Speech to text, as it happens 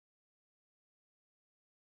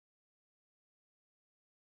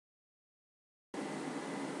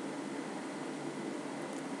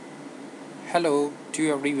Hello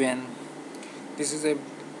to everyone. This is a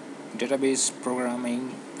database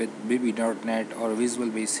programming with bb.net or Visual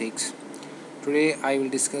Basics. Today I will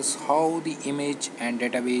discuss how the image and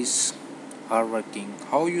database are working.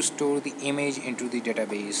 How you store the image into the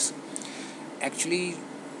database. Actually,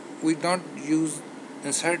 we don't use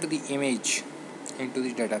insert the image into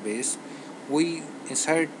the database. We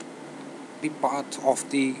insert the path of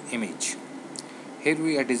the image. Here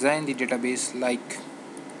we are design the database like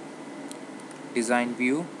design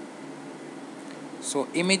view. So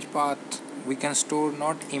image path, we can store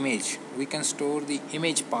not image, we can store the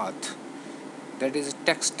image path, that is a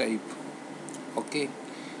text type. Okay,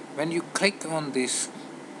 when you click on this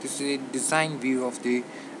is a design view of the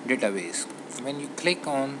database. When you click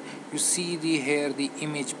on, you see the here the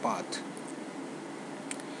image path.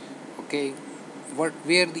 Okay,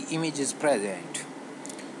 where the image is present.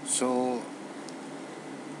 So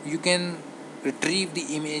you can retrieve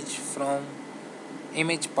the image from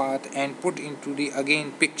image path and put into the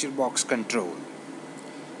again picture box control.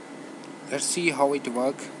 Let's see how it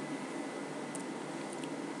works.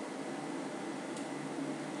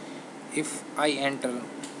 If I enter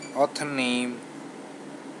author name,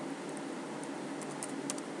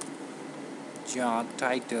 job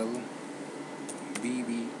title,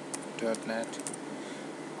 bb.net,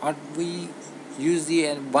 or we use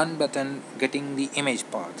the one button getting the image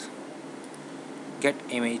path, get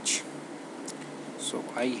image. So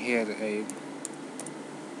I here a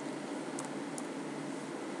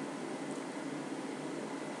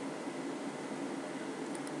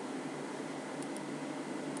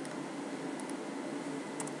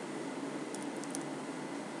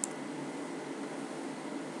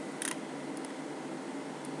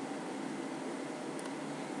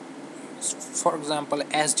for example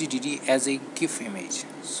SDDD as a GIF image.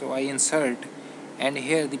 So I insert and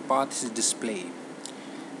here the path is display.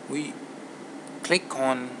 We click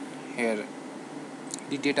on here,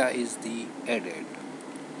 the data is the added.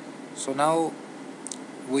 So now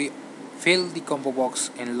we fill the combo box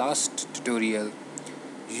in last tutorial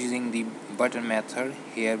using the button method.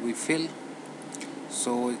 Here we fill.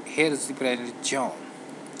 So here is the present John.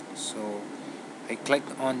 So I click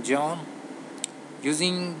on John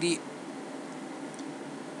using the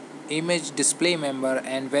image display member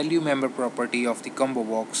and value member property of the combo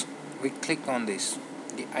box. We click on this.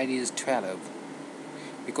 The ID is 12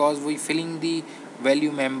 because we filling the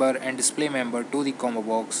value member and display member to the combo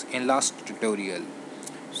box in last tutorial.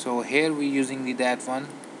 So here we using that one,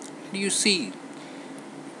 and you see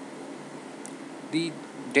the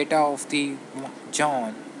data of the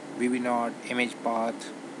John, bb not image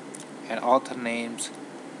path and author names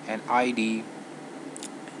and ID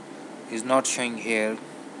is not showing here.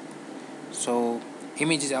 So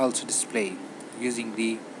image is also displayed using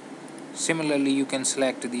the similarly you can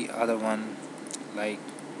select the other one like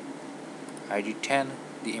ID 10,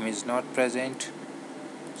 the image is not present.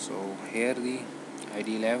 So here the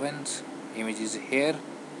ID 11's image is here.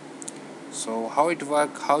 So how it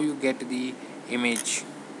work, how you get the image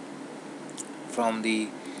from the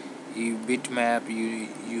bitmap, you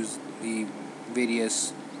use the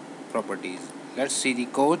various properties. Let's see the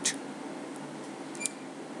code.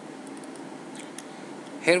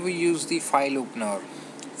 Here we use the file opener,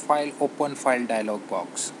 file open file dialog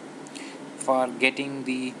box for getting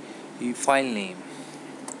the file name.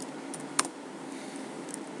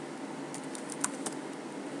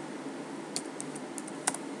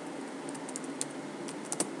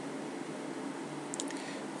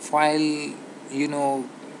 File,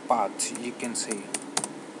 path you can say.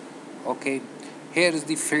 Okay, here is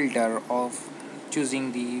the filter of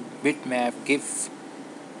choosing the bitmap, GIF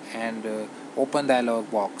and open dialog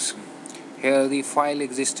box. Here the file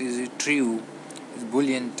exists is true, is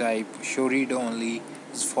boolean type, show read only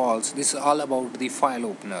is false. This is all about the file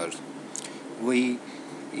opener. We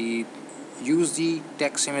use the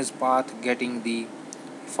text image path getting the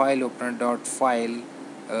file opener dot file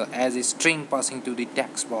as a string passing to the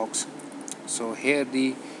text box. So here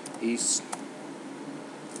the is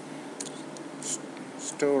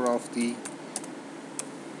store of the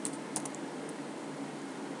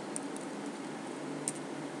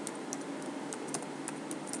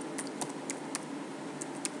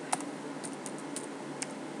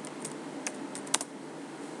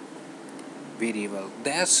variable.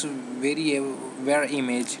 That's variable where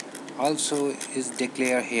image also is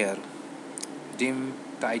declared here, dim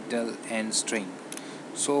title and string.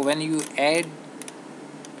 So when you add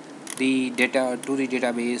the data to the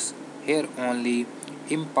database, here only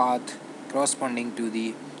imp path corresponding to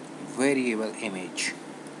the variable image.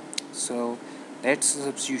 So that's the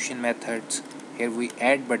substitution methods. Here we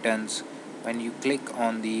add buttons. When you click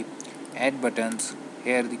on the add buttons.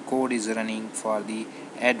 Here the code is running for the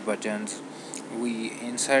add buttons. We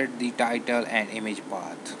insert the title and image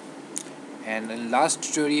path. And in last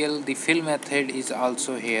tutorial, the fill method is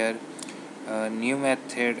also here. New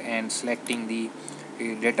method and selecting the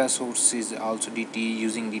data source is also DT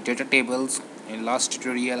using the data tables. In last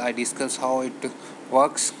tutorial, I discussed how it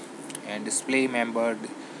works. And display member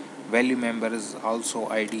value member is also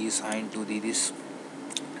ID assigned to the this.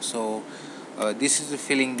 So this is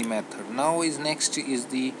filling the method. Now is next is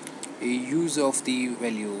the use of the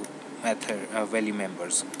value method value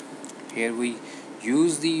members. Here we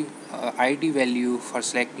use the ID value for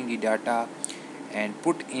selecting the data and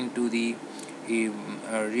put into the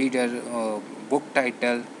reader book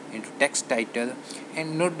title into text title,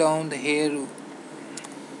 and note down the here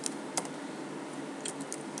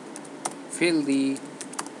fill the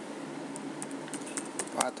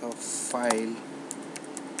path of file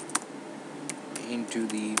into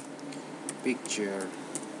the picture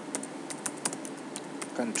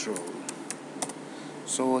control.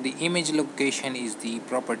 So the image location is the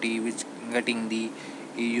property which getting the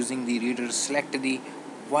using the reader select the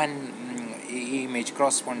one image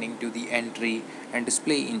corresponding to the entry and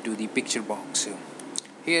display into the picture box.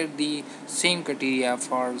 Here the same criteria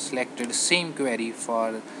for selected same query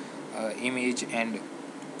for image and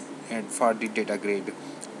for the data grade.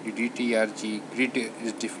 The DTRG grid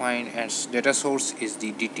is defined as data source is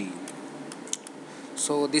the DT.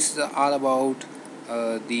 So this is all about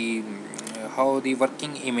the how the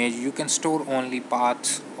working image. You can store only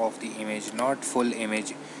parts of the image, not full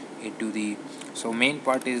image into the. So main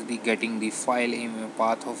part is the getting the file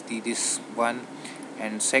path of the this one,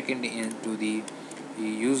 and second into the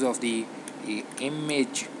use of the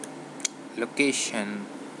image location,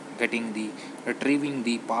 getting the retrieving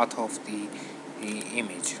the path of the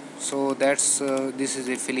image. So that's this is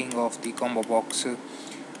a filling of the combo box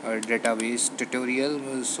database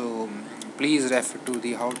tutorial. So please refer to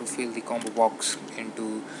the how to fill the combo box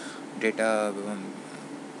into data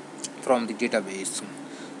from the database.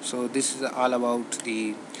 So this is all about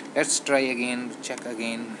the. Let's try again, check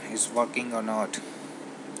again is working or not.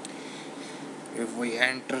 If we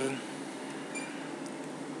enter,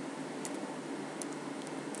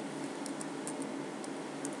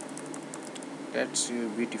 that's your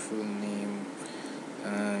beautiful name,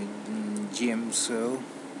 Jim. So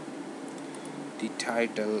the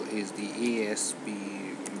title is the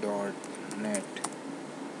ASP.NET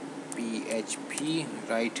PHP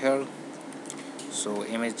writer. So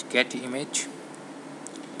image get image.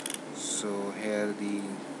 So here the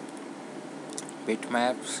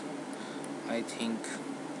bitmaps, I think.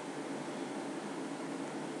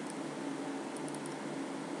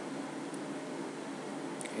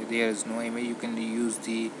 There is no image. You can use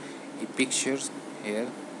the pictures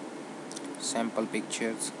here, sample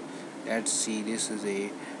pictures. Let's see, this is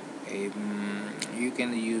a you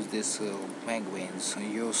can use this magazines. So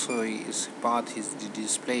you also is path is the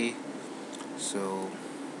display, so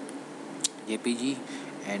JPG,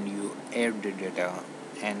 and you add the data,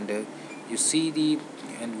 and you see the,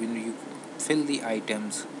 and when you fill the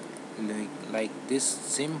items like this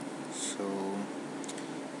sim. So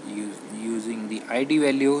using the ID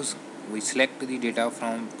values, we select the data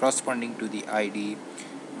from corresponding to the ID,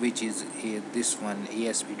 which is this one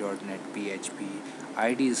ASP.NET PHP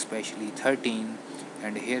ID is especially 13,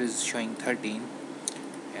 and here is showing 13,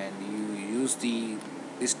 and you use the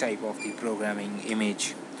this type of the programming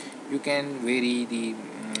image. You can vary the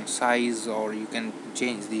size, or you can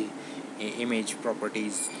change the image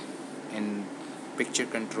properties in picture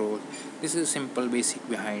control. This is simple basic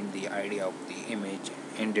behind the idea of the image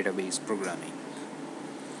in database programming.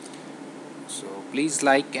 So please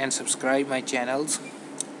like and subscribe my channels.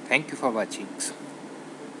 Thank you for watching.